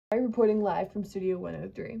Reporting live from Studio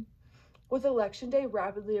 103. With Election Day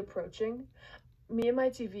rapidly approaching, me and my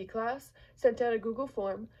TV class sent out a Google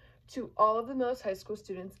form to all of the Millis High School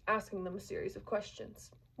students asking them a series of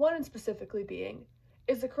questions. One specifically being,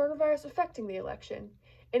 is the coronavirus affecting the election?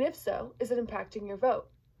 And if so, is it impacting your vote?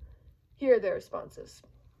 Here are their responses.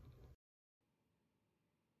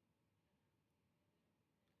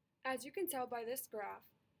 As you can tell by this graph,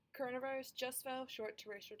 coronavirus just fell short to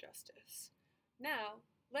racial justice. Now,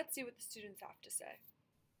 let's see what the students have to say.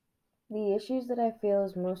 The issues that I feel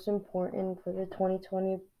is most important for the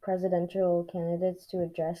 2020 presidential candidates to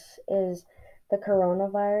address is the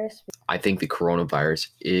coronavirus. I think the coronavirus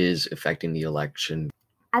is affecting the election.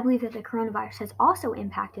 I believe that the coronavirus has also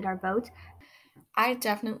impacted our votes. I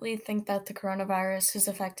definitely think that the coronavirus is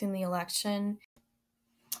affecting the election.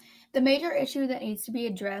 The major issue that needs to be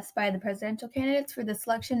addressed by the presidential candidates for this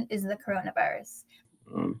election is the coronavirus.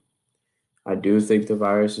 I do think the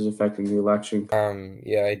virus is affecting the election.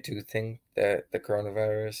 Yeah, I do think that the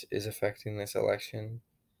coronavirus is affecting this election.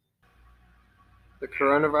 The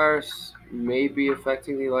coronavirus may be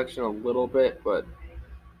affecting the election a little bit, but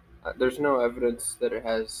there's no evidence that it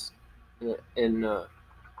has in a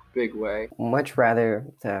big way. Much rather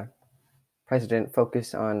the president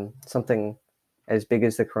focus on something as big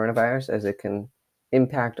as the coronavirus, as it can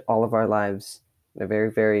impact all of our lives in a very,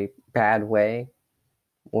 very bad way,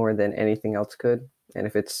 more than anything else could. And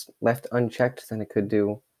if it's left unchecked, then it could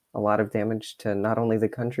do a lot of damage to not only the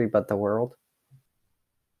country, but the world.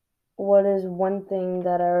 What is one thing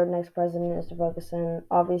that our next president is to focus on?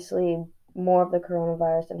 Obviously, more of the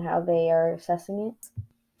coronavirus and how they are assessing it.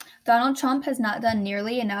 Donald Trump has not done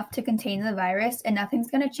nearly enough to contain the virus, and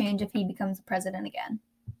nothing's going to change if he becomes president again.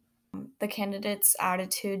 The candidate's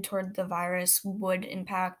attitude toward the virus would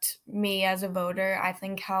impact me as a voter. I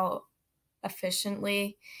think how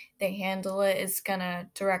efficiently they handle it is going to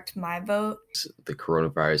direct my vote. The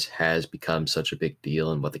coronavirus has become such a big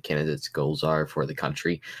deal and what the candidates' goals are for the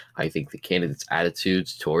country. I think the candidates'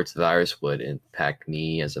 attitudes towards the virus would impact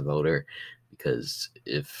me as a voter, because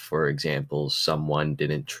if, for example, someone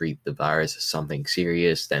didn't treat the virus as something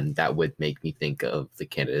serious, then that would make me think of the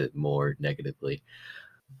candidate more negatively.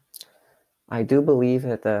 I do believe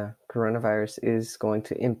that the coronavirus is going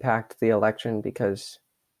to impact the election because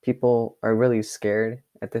people are really scared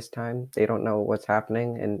at this time. They don't know what's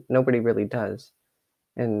happening, and nobody really does.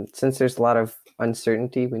 And since there's a lot of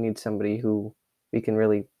uncertainty, we need somebody who we can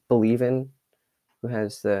really believe in, who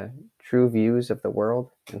has the true views of the world,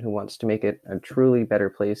 and who wants to make it a truly better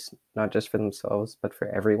place, not just for themselves, but for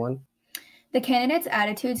everyone. The candidate's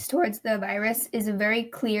attitudes towards the virus is a very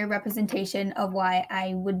clear representation of why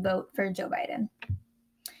I would vote for Joe Biden.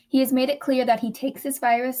 He has made it clear that he takes this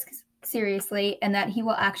virus seriously and that he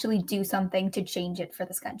will actually do something to change it for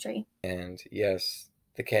this country. And yes,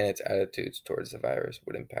 the candidate's attitudes towards the virus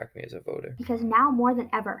would impact me as a voter. Because now more than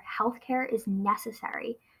ever, healthcare is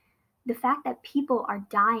necessary. The fact that people are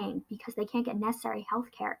dying because they can't get necessary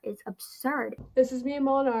healthcare is absurd. This is Mia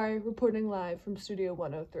Molinari reporting live from Studio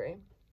 103.